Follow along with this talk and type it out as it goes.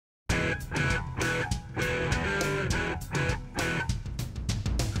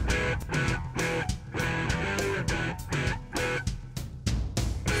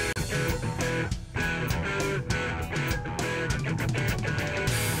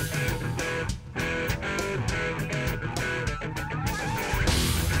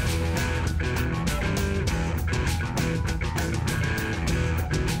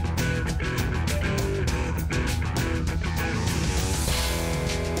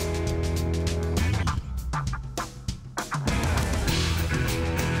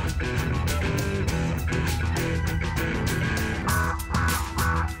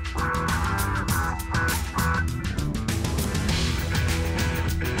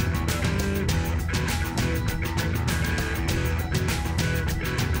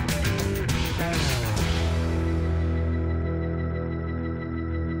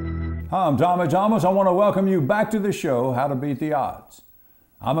I'm Tommy Thomas. I want to welcome you back to the show, How to Beat the Odds.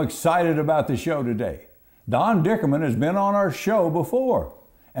 I'm excited about the show today. Don Dickerman has been on our show before,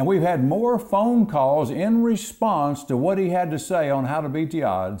 and we've had more phone calls in response to what he had to say on how to beat the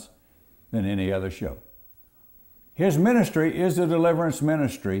odds than any other show. His ministry is a deliverance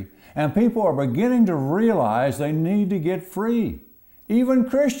ministry, and people are beginning to realize they need to get free. Even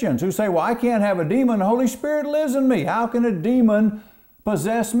Christians who say, well, I can't have a demon, the Holy Spirit lives in me. How can a demon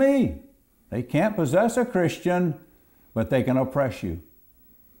possess me? They can't possess a Christian, but they can oppress you.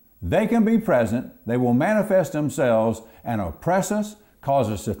 They can be present, they will manifest themselves and oppress us, cause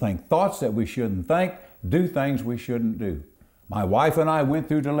us to think thoughts that we shouldn't think, do things we shouldn't do. My wife and I went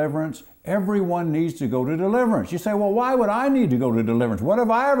through deliverance. Everyone needs to go to deliverance. You say, well, why would I need to go to deliverance? What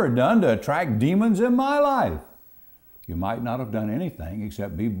have I ever done to attract demons in my life? You might not have done anything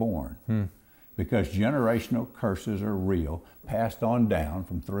except be born. Because generational curses are real, passed on down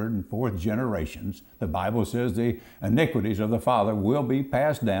from third and fourth generations. The Bible says the iniquities of the father will be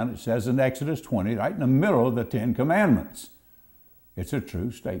passed down. It says in Exodus 20, right in the middle of the 10 Commandments. It's a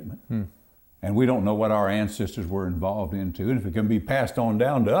true statement. And we don't know what our ancestors were involved into. And if it can be passed on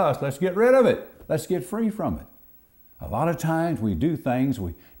down to us, let's get rid of it. Let's get free from it. A lot of times we do things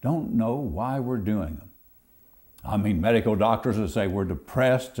we don't know why we're doing them. I mean, medical doctors will say we're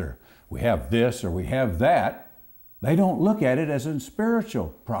depressed, or we have this, or we have that. They don't look at it as a spiritual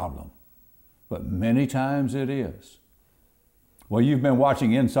problem, but many times it is. Well, you've been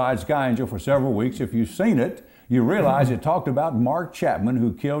watching Inside Sky Angel for several weeks. If you've seen it, you realize it talked about Mark Chapman,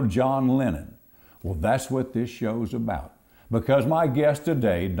 who killed John Lennon. Well, that's what this show's about. Because my guest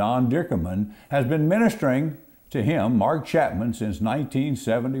today, Don Dickerman, has been ministering to him, Mark Chapman, since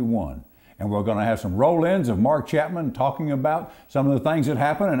 1971. And we're going to have some roll-ins of Mark Chapman talking about some of the things that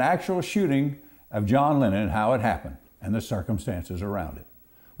happened, an actual shooting of John Lennon and how it happened and the circumstances around it.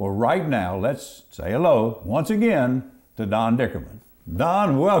 Well, right now, let's say hello once again to Don Dickerman.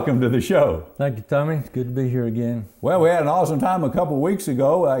 Don, welcome to the show. Thank you, Tommy. It's good to be here again. Well, we had an awesome time a couple of weeks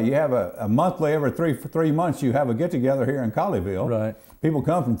ago. You have a monthly, every three months, you have a get-together here in Colleyville. Right. People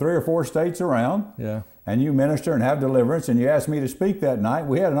come from 3 or 4 states around. Yeah. And you minister and have deliverance, and you asked me to speak that night.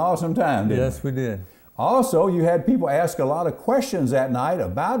 We had an awesome time, didn't we? Yes, we did. Also, you had people ask a lot of questions that night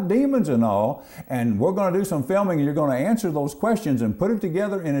about demons and all, and we're going to do some filming, and you're going to answer those questions and put it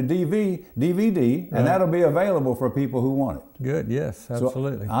together in a DVD, and that'll be available for people who want it. Good, yes,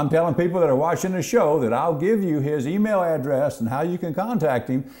 absolutely. So I'm telling people that are watching the show that I'll give you his email address and how you can contact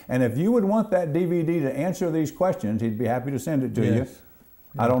him, and if you would want that DVD to answer these questions, he'd be happy to send it to you.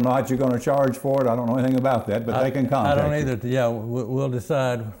 I don't know what you're going to charge for it. I don't know anything about that, but they can contact you. I don't either. Yeah, we'll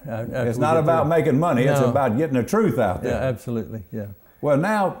decide. It's not about making money. No. It's about getting the truth out there. Yeah, absolutely. Yeah. Well,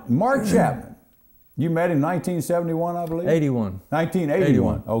 now, Mark Chapman, you met in 1971, I believe? 81.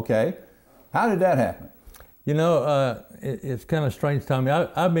 1981. Okay. How did that happen? You know, it's kind of strange, Tommy.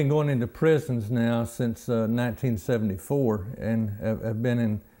 I've been going into prisons now since 1974, and have been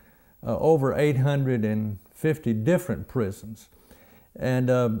in over 850 different prisons.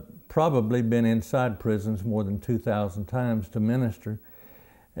 And probably been inside prisons more than 2,000 times to minister.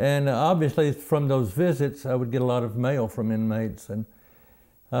 And obviously from those visits, I would get a lot of mail from inmates, and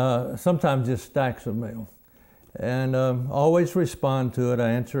sometimes just stacks of mail. And always respond to it.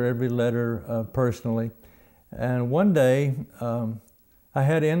 I answer every letter personally. And one day, I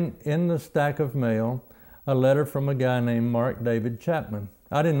had in the stack of mail a letter from a guy named Mark David Chapman.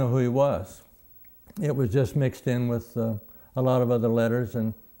 I didn't know who he was. It was just mixed in with a lot of other letters,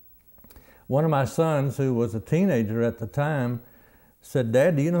 and one of my sons, who was a teenager at the time, said,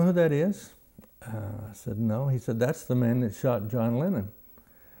 "Dad, do you know who that is?" I said, "No." He said, "That's the man that shot John Lennon."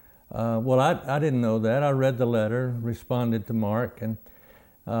 Well, I didn't know that. I read the letter, responded to Mark, and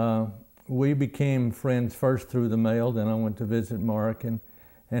we became friends first through the mail. Then I went to visit Mark and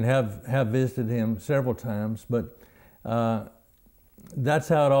have visited him several times. But that's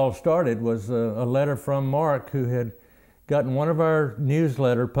how it all started, was a letter from Mark, who had gotten one of our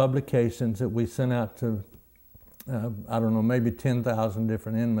newsletter publications that we sent out to, I don't know, maybe 10,000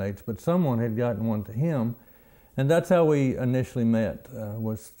 different inmates, but someone had gotten one to him, and that's how we initially met,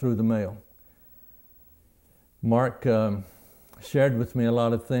 was through the mail. Mark shared with me a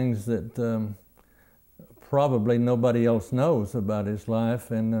lot of things that probably nobody else knows about his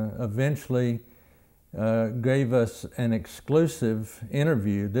life, and eventually gave us an exclusive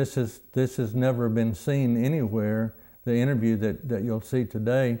interview. This has never been seen anywhere, the interview that you'll see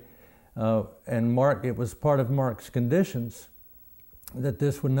today. And Mark, it was part of Mark's conditions that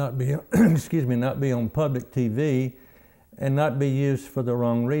this would not be, excuse me, not be on public TV and not be used for the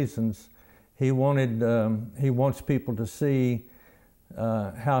wrong reasons. He wants people to see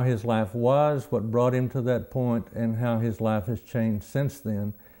how his life was, what brought him to that point, and how his life has changed since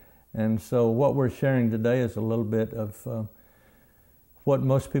then. And so what we're sharing today is a little bit of what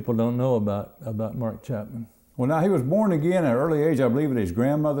most people don't know about Mark Chapman. Well, now he was born again at an early age, I believe, at his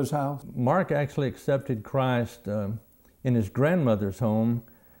grandmother's house. Mark actually accepted Christ in his grandmother's home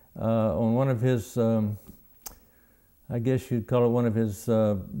on one of his, I guess you'd call it one of his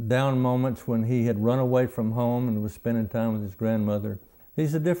down moments when he had run away from home and was spending time with his grandmother.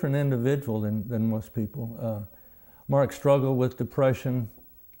 He's a different individual than most people. Mark struggled with depression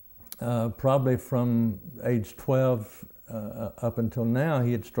probably from age 12 up until now.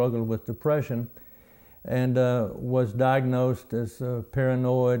 He had struggled with depression and was diagnosed as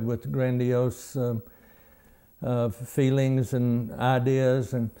paranoid with grandiose feelings and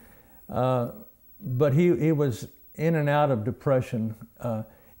ideas, and but he was in and out of depression.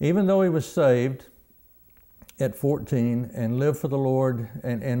 Even though he was saved at 14 and lived for the Lord,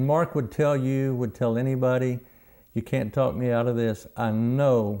 and Mark would tell anybody, you can't talk me out of this. I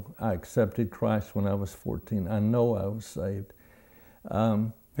know I accepted Christ when I was 14. I know I was saved.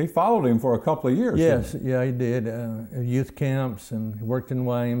 He followed him for a couple of years. Yes, yeah, he did. Youth camps, and he worked in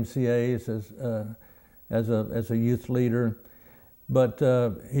YMCA's as a youth leader. But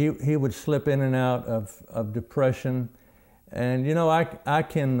he would slip in and out of depression, and you know I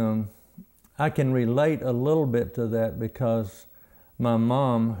can relate a little bit to that because my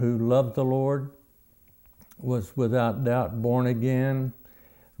mom, who loved the Lord, was without doubt born again,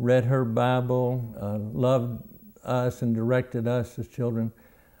 read her Bible, loved us and directed us as children,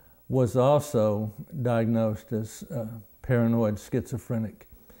 was also diagnosed as paranoid schizophrenic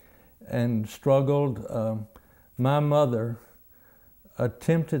and struggled. My mother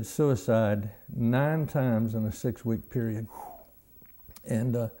attempted suicide 9 times in a 6-week period.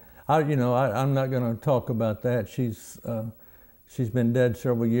 And I'm not going to talk about that. She's been dead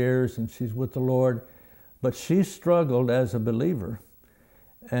several years and she's with the Lord, but she struggled as a believer.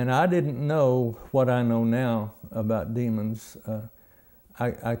 And I didn't know what I know now about demons.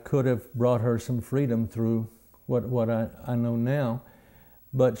 I could have brought her some freedom through what I know now,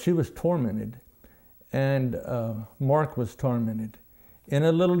 but she was tormented, and Mark was tormented in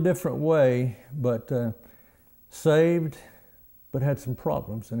a little different way, but saved, but had some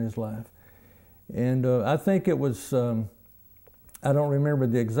problems in his life. And I think it was, I don't remember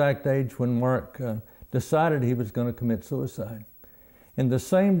the exact age when Mark decided he was going to commit suicide. And the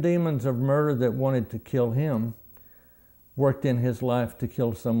same demons of murder that wanted to kill him worked in his life to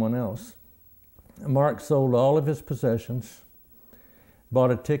kill someone else. Mark sold all of his possessions,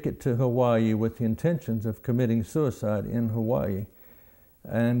 bought a ticket to Hawaii with the intentions of committing suicide in Hawaii.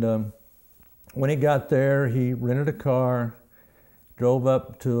 And when he got there, he rented a car, drove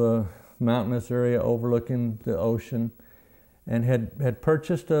up to a mountainous area overlooking the ocean, and had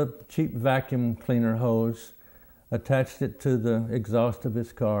purchased a cheap vacuum cleaner hose, attached it to the exhaust of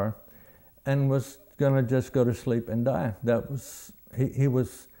his car, and was going to just go to sleep and die. That was he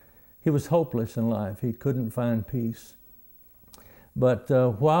was hopeless in life. He couldn't find peace. But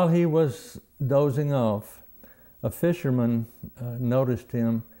while he was dozing off, a fisherman noticed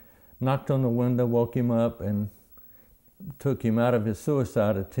him, knocked on the window, woke him up, and took him out of his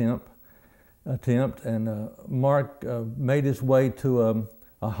suicide attempt. And Mark made his way to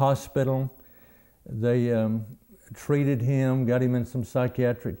a hospital. They treated him, got him in some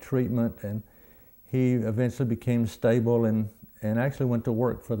psychiatric treatment, and he eventually became stable and actually went to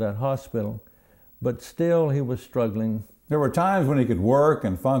work for that hospital. But still, he was struggling. There were times when he could work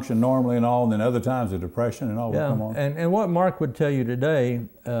and function normally and all, and then other times the depression and all would come on. And what Mark would tell you today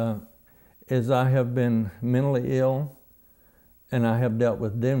is I have been mentally ill and I have dealt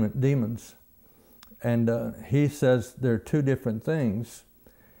with demons. And he says they're two different things,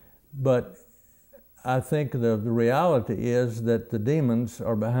 but I think the reality is that the demons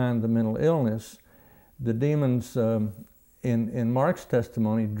are behind the mental illness. The demons, in Mark's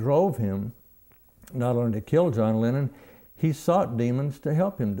testimony, drove him not only to kill John Lennon, he sought demons to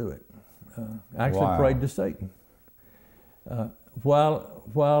help him do it. Actually prayed to Satan.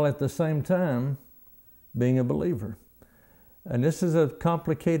 While at the same time being a believer. And this is a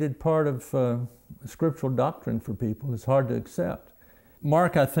complicated part of scriptural doctrine for people. It's hard to accept.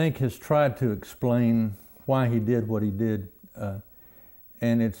 Mark, I think, has tried to explain why he did what he did,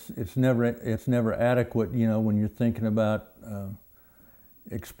 and it's never adequate. You know, when you're thinking about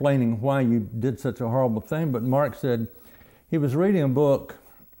explaining why you did such a horrible thing. But Mark said he was reading a book,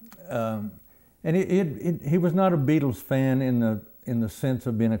 and he was not a Beatles fan in the sense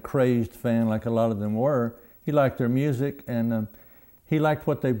of being a crazed fan like a lot of them were. He liked their music, and he liked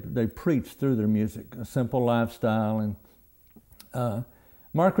what they preached through their music, a simple lifestyle. And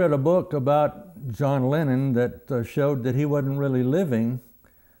Mark read a book about John Lennon that showed that he wasn't really living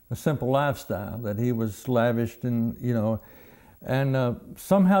a simple lifestyle, that he was lavished and, and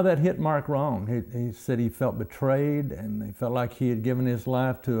somehow that hit Mark wrong. He said he felt betrayed, and he felt like he had given his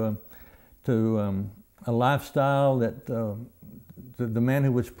life to a lifestyle that the man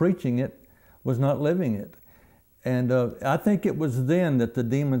who was preaching it was not living it. And I think it was then that the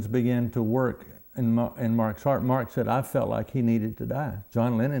demons began to work in Mark's heart. Mark said, I felt like he needed to die.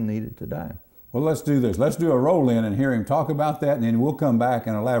 John Lennon needed to die. Well, let's do this. Let's do a roll-in and hear him talk about that, and then we'll come back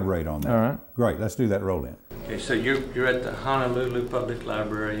and elaborate on that. All right. Great. Let's do that roll-in. Okay, so you're at the Honolulu Public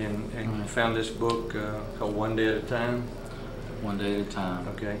Library, and you found this book called One Day at a Time? One Day at a Time.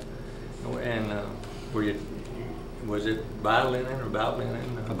 Okay. And was it by Lennon or about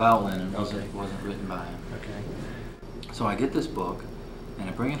Lennon? About Lennon. Okay. It wasn't written by him. Okay. So I get this book, and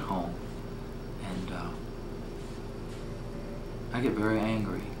I bring it home, and I get very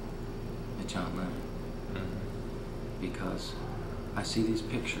angry at John Lennon, because I see these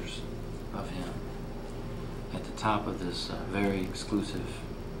pictures of him at the top of this very exclusive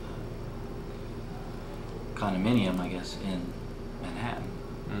condominium, I guess, in Manhattan.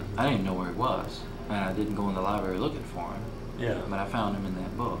 I didn't even know where he was, and I didn't go in the library looking for him. Yeah. But I found him in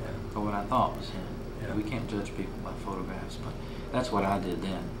that book, for what I thought was him. Yeah. We can't judge people by photographs, but that's what I did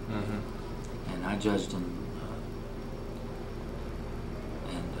then. And I judged him,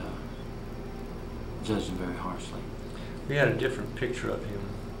 judged him very harshly. We had a different picture of him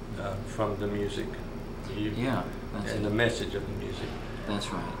from the music. Yeah, that's and it. the message of the music. That's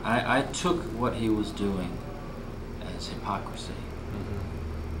right. I took what he was doing as hypocrisy,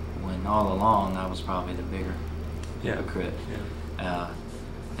 when all along I was probably the bigger hypocrite. Yeah.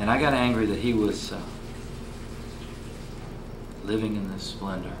 And I got angry that he was living in this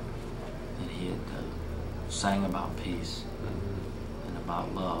splendor, and he had sang about peace and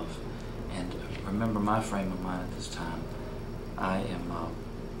about love. And remember my frame of mind at this time. I am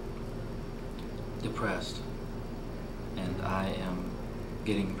depressed, and I am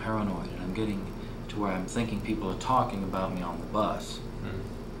getting paranoid, and I'm getting to where I'm thinking people are talking about me on the bus.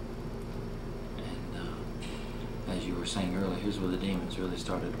 And as you were saying earlier, here's where the demons really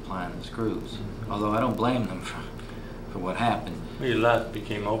started applying the screws. Although I don't blame them for what happened. Well, your life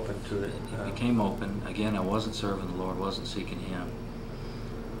became open to it. It became open. Again, I wasn't serving the Lord, wasn't seeking Him.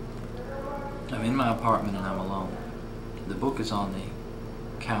 I'm in my apartment and I'm alone. The book is on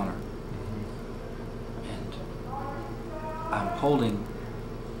the counter. And I'm holding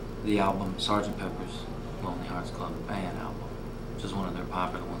the album Sgt. Pepper's Lonely Hearts Club Band album, which is one of their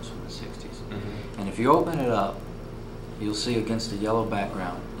popular ones from the 60s. And if you open it up, you'll see against the yellow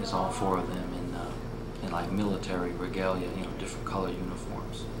background is all four of them in like military regalia, different color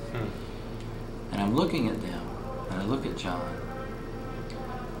uniforms. And I'm looking at them, and I look at John,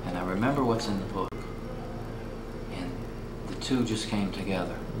 and I remember what's in the book, and the two just came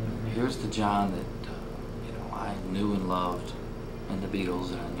together. Here's the John that I knew and loved, and the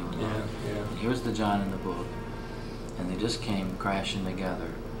Beatles that I knew and loved. And here's the John in the book, and they just came crashing together.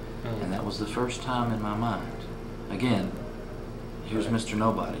 And that was the first time in my mind. Again, here's Mr.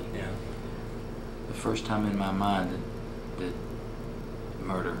 Nobody. The first time in my mind that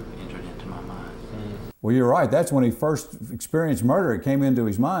murder entered into my mind. Well, you're right. That's when he first experienced murder. It came into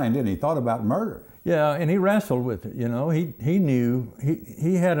his mind, and he thought about murder. Yeah, and he wrestled with it. He knew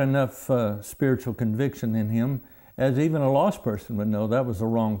he had enough spiritual conviction in him, as even a lost person would know that was the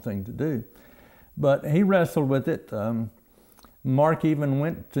wrong thing to do. But he wrestled with it. Mark even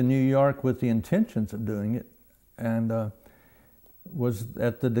went to New York with the intentions of doing it, and was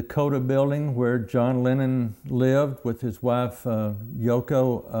at the Dakota building where John Lennon lived with his wife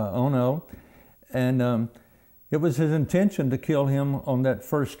Yoko Ono, and it was his intention to kill him on that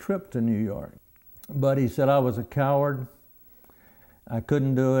first trip to New York. But he said, I was a coward, I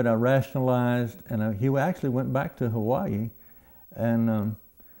couldn't do it, I rationalized, and he actually went back to Hawaii, and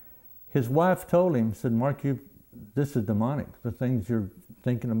his wife told him, said, Mark, this is demonic. The things you're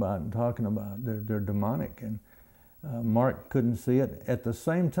thinking about and talking about, they're demonic. And Mark couldn't see it. At the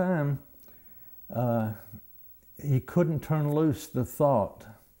same time, he couldn't turn loose the thought,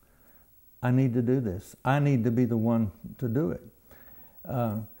 I need to do this. I need to be the one to do it.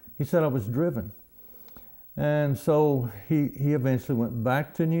 He said, I was driven. And so he eventually went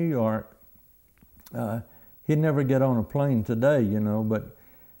back to New York. He'd never get on a plane today, but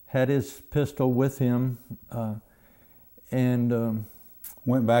had his pistol with him, and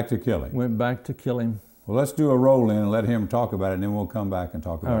went back to kill him. Went back to kill him. Well, let's do a roll-in and let him talk about it, and then we'll come back and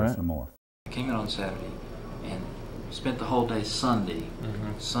talk about it some more. I came in on Saturday and spent the whole day Sunday,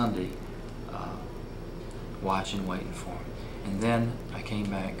 watching, waiting for him. And then I came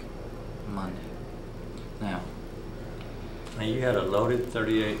back Monday. Now you had a loaded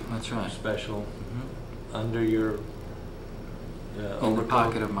 38 that's right. special under your In overcoat. the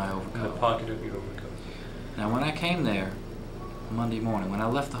pocket of my In the overcoat. pocket of your overcoat. Now when I came there Monday morning, when I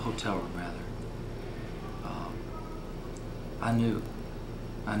left the hotel room rather, I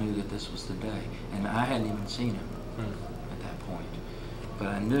knew that this was the day, and I hadn't even seen him at that point, but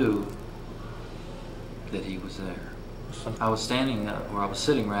I knew that he was there. I was standing, or I was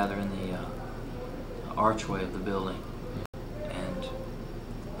sitting rather, in the archway of the building, and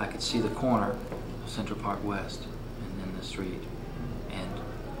I could see the corner of Central Park West and then the street, and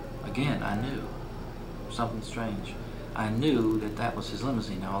again I knew something strange. I knew that that was his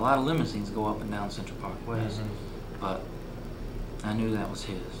limousine. Now a lot of limousines go up and down Central Park West, but I knew that was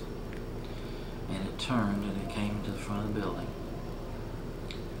his. And it turned and it came to the front of the building.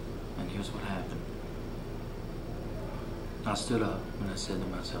 And here's what happened. I stood up and I said to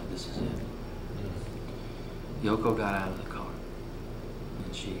myself, this is it. Yoko got out of the car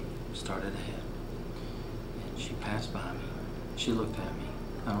and she started ahead. And she passed by me. She looked at me.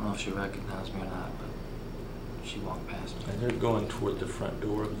 I don't know if she recognized me or not, but she walked past me. And they're going toward the front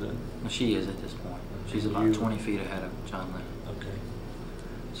door of the... Well, she is at this point. She's about 20 feet ahead of John Lennon. Okay.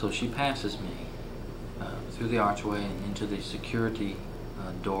 So she passes me through the archway and into the security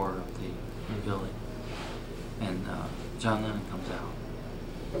door of the building. And John Lennon comes out.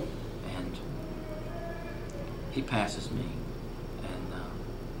 And he passes me. And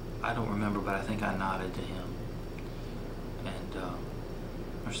I don't remember, but I think I nodded to him. And,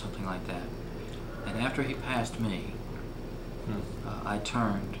 or something like that. And after he passed me, I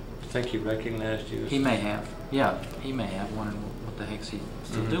turned. I think he recognized you. He may have. Yeah, he may have. Wondering what the heck's he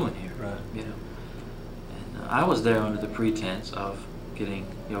still doing here. Right. You know. And I was there under the pretense of getting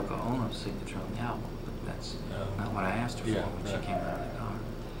Yoko Ono's signature on the album, but that's not what I asked her for when she came out of the car.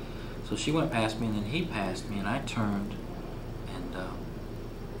 So she went past me, and then he passed me, and I turned and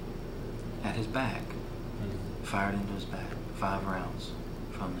at his back, fired into his back 5 rounds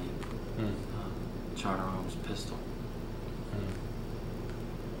from the Charter Arms pistol.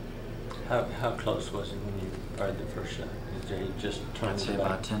 How close was he when you fired the first shot? Did he just turn I'd say back?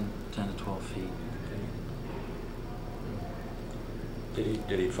 about 10 to 12 feet. Okay.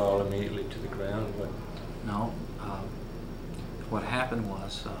 Did he fall immediately to the ground? What? No. What happened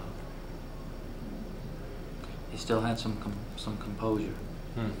was he still had some composure,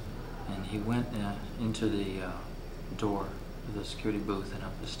 and he went into the door of the security booth and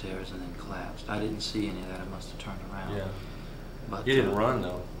up the stairs and then collapsed. I didn't see any of that. I must have turned around. Yeah. But you didn't run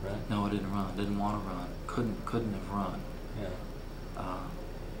though, right? No, I didn't run. Didn't want to run. Couldn't have run. Yeah.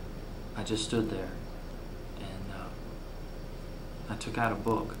 I just stood there, and I took out a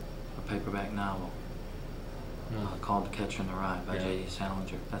book, a paperback novel called The Catcher in the Rye by J.D.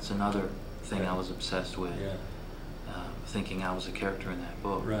 Salinger. That's another thing I was obsessed with. Yeah. Thinking I was a character in that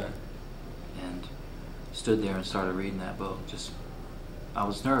book. Right. And stood there and started reading that book. I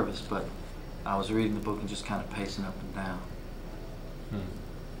was nervous, but I was reading the book and just kind of pacing up and down.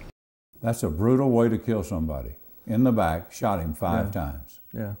 That's a brutal way to kill somebody. In the back, shot him 5 times.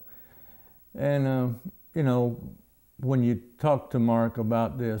 Yeah. And, you know, when you talk to Mark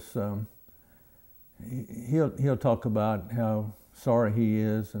about this, he'll talk about how sorry he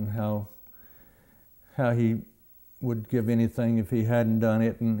is and how he would give anything if he hadn't done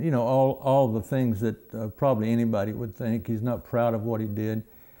it, and you know, all the things that probably anybody would think. He's not proud of what he did.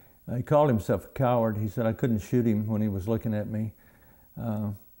 He called himself a coward. He said, I couldn't shoot him when he was looking at me.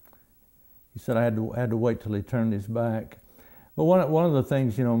 He said I had to wait till he turned his back. But one of the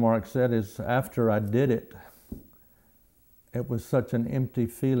things, you know, Mark said is after I did it, it was such an empty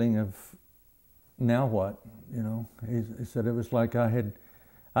feeling of now what, you know. He said it was like I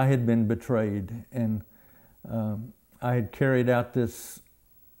had been betrayed, and I had carried out this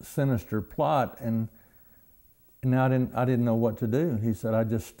sinister plot, and now I didn't know what to do. He said I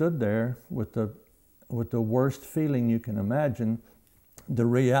just stood there with the worst feeling you can imagine. The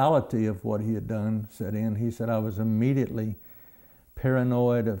reality of what he had done set in. He said I was immediately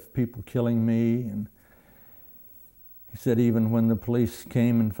paranoid of people killing me, and he said even when the police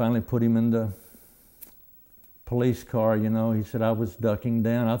came and finally put him in the police car, you know, he said I was ducking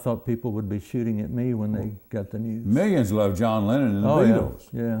down. I thought people would be shooting at me when they got the news. Millions love John Lennon and the Beatles.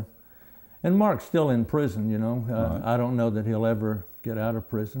 Yeah. And Mark's still in prison, you know. Right. I don't know that he'll ever get out of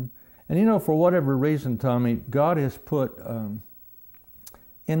prison. And you know, for whatever reason, Tommy, God has put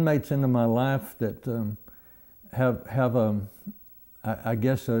inmates into my life that have I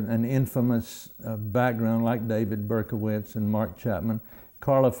guess an infamous background, like David Berkowitz and Mark Chapman.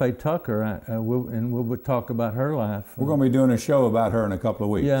 Carla Faye Tucker, and we would talk about her life. We're going to be doing a show about her in a couple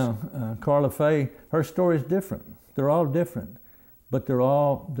of weeks. Yeah, Carla Faye, her story is different. They're all different, but they're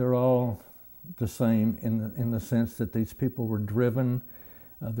all the same in the sense that these people were driven.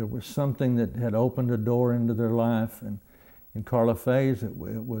 There was something that had opened a door into their life, and in Carla Faye's, it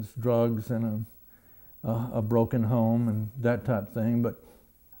was drugs and a broken home and that type of thing. But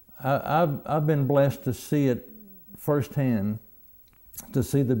I've been blessed to see it firsthand, to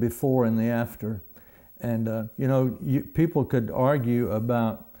see the before and the after. And people could argue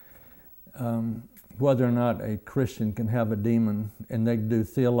about whether or not a Christian can have a demon, and they do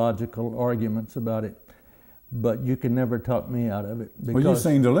theological arguments about it. But you can never talk me out of it. Well, you've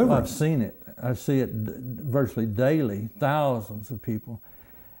seen deliverance. I've seen it. I see it virtually daily, thousands of people.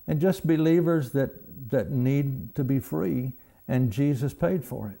 And just believers that need to be free, and Jesus paid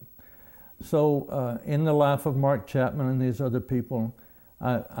for it. So in the life of Mark Chapman and these other people,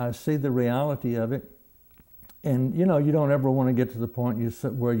 I see the reality of it. And you don't ever want to get to the point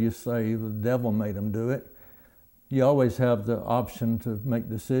where you say the devil made them do it. You always have the option to make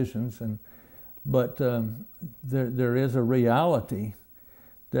decisions, but there is a reality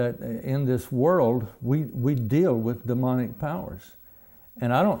that in this world we deal with demonic powers,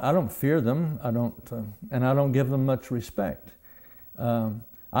 and I don't fear them. And I don't give them much respect.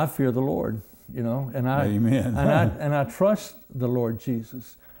 I fear the Lord, and Amen. and I trust the Lord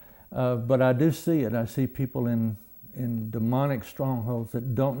Jesus. But I do see it. I see people in demonic strongholds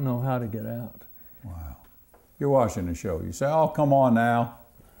that don't know how to get out. Wow. You're watching the show. You say, oh, come on now.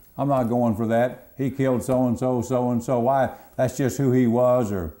 I'm not going for that. He killed so-and-so, so-and-so. Why? That's just who he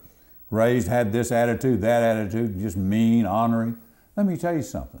was, or raised, had this attitude, that attitude, just mean, ornery. Let me tell you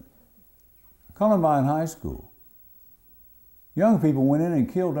something. Columbine High School, young people went in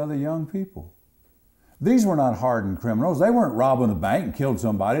and killed other young people. These were not hardened criminals. They weren't robbing a bank and killed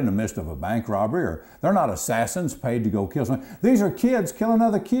somebody in the midst of a bank robbery, or they're not assassins paid to go kill somebody. These are kids killing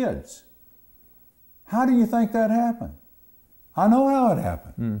other kids. How do you think that happened? I know how it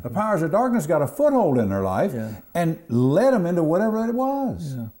happened. Mm-hmm. The powers of darkness got a foothold in their life and led them into whatever it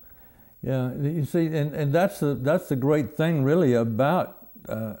was. Yeah. You see, and that's the great thing really about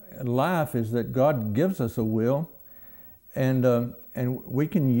life, is that God gives us a will, and we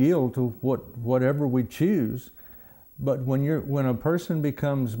can yield to whatever we choose. But when a person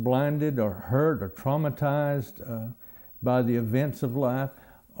becomes blinded or hurt or traumatized by the events of life,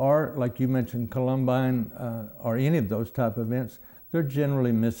 or like you mentioned, Columbine, or any of those type of events, they're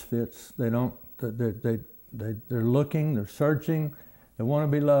generally misfits. They're looking, they're searching, they want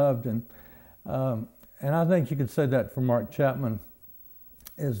to be loved, and I think you could say that for Mark Chapman,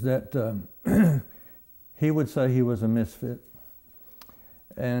 is that he would say he was a misfit.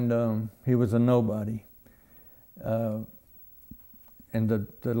 And he was a nobody. And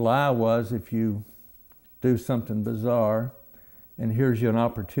the lie was, if you do something bizarre, and here's you an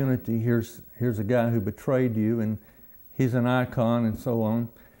opportunity, here's a guy who betrayed you, and he's an icon, and so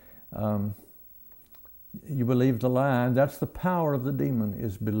on. You believe the lie. That's the power of the demon,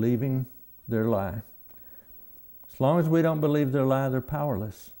 is believing their lie. As long as we don't believe their lie, they're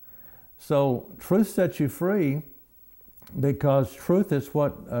powerless. So truth sets you free, because truth is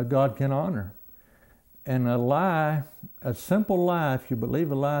what God can honor. And a lie, a simple lie, if you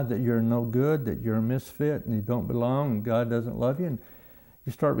believe a lie that you're no good, that you're a misfit and you don't belong and God doesn't love you, and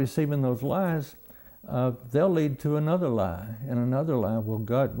you start receiving those lies, they'll lead to another lie and another lie. Well,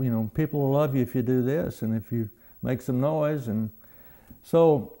 God, people will love you if you do this and if you make some noise. And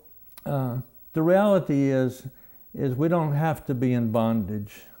so the reality is we don't have to be in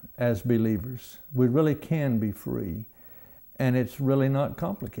bondage as believers. We really can be free. And it's really not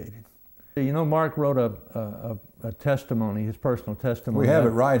complicated. Mark wrote a testimony, his personal testimony. We have it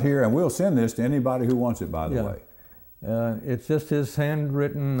right here, and we'll send this to anybody who wants it, by the way. It's just his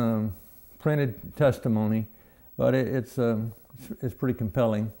handwritten, printed testimony, but it's pretty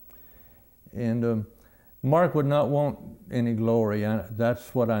compelling. And Mark would not want any glory.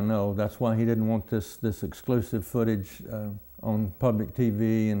 That's what I know. That's why he didn't want this exclusive footage on public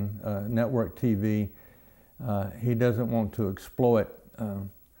TV and network TV. He doesn't want to exploit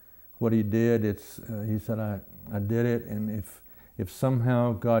what he did. He said, I did it, and if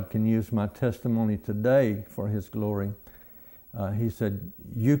somehow God can use my testimony today for His glory, he said,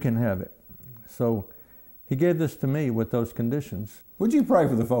 you can have it. So he gave this to me with those conditions. Would you pray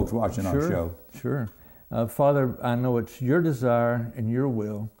for the folks watching our show? Sure. Father, I know it's your desire and your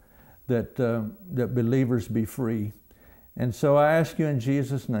will that believers be free. And so I ask you in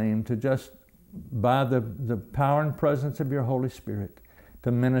Jesus' name to just, by the power and presence of your Holy Spirit,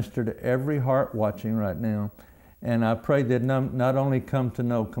 to minister to every heart watching right now, And I pray that not only come to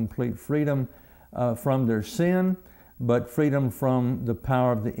know complete freedom from their sin, but freedom from the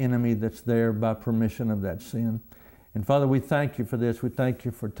power of the enemy that's there by permission of that sin. And Father, we thank you for this. We thank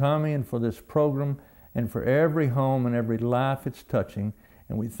you for Tommy and for this program and for every home and every life it's touching.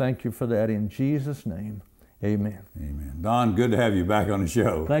 And we thank you for that in Jesus' name. Amen. Amen. Don, good to have you back on the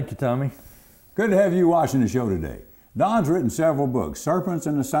show. Thank you, Tommy. Good to have you watching the show today. Don's written several books, Serpents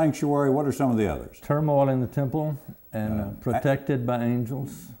in the Sanctuary. What are some of the others? Turmoil in the Temple and Protected by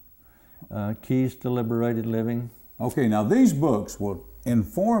Angels, Keys to Liberated Living. Okay, now these books will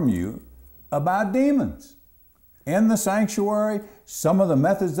inform you about demons in the sanctuary, some of the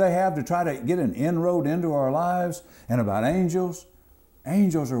methods they have to try to get an inroad into our lives, and about angels.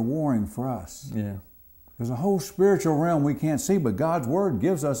 Angels are warring for us. Yeah. There's a whole spiritual realm we can't see, but God's Word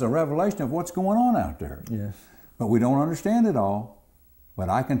gives us a revelation of what's going on out there. Yes. But we don't understand it all, but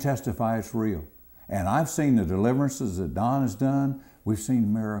I can testify it's real. And I've seen the deliverances that Don has done. We've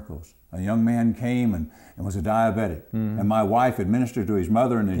seen miracles. A young man came and was a diabetic. And my wife administered to his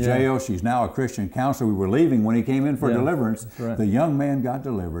mother in the jail. She's now a Christian counselor. We were leaving when he came in for deliverance. Right. The young man got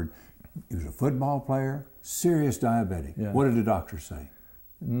delivered. He was a football player, serious diabetic. Yeah. What did the doctor say?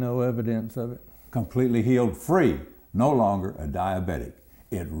 No evidence of it. Completely healed, free, no longer a diabetic.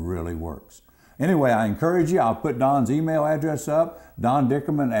 It really works. Anyway, I encourage you. I'll put Don's email address up, Don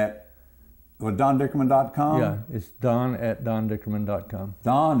Dickerman at DonDickerman.com. Yeah, it's Don@DonDickerman.com.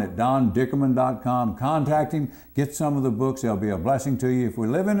 Don@DonDickerman.com. Contact him, get some of the books. They'll be a blessing to you. If we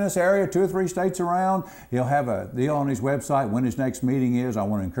live in this area, 2 or 3 states around, he'll have a deal on his website when his next meeting is. I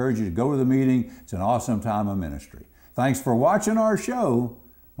want to encourage you to go to the meeting. It's an awesome time of ministry. Thanks for watching our show.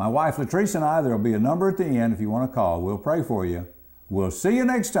 My wife Latrice and I, there'll be a number at the end if you want to call. We'll pray for you. We'll see you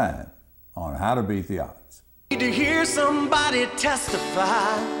next time on How to Beat the Odds. Need to hear somebody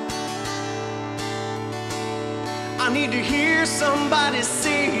testify. I need to hear somebody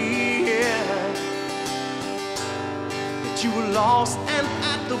say that you were lost and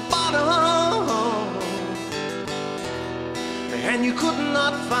at the bottom, and you could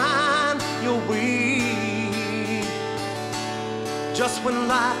not find your way. Just when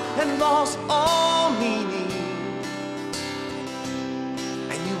life had lost all meaning,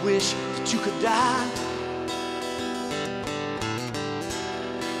 and you wish that you could die,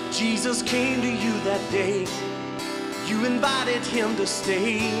 Jesus came to you that day. You invited him to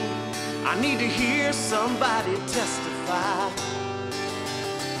stay. I need to hear somebody testify.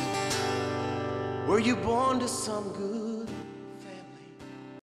 Were you born to some good?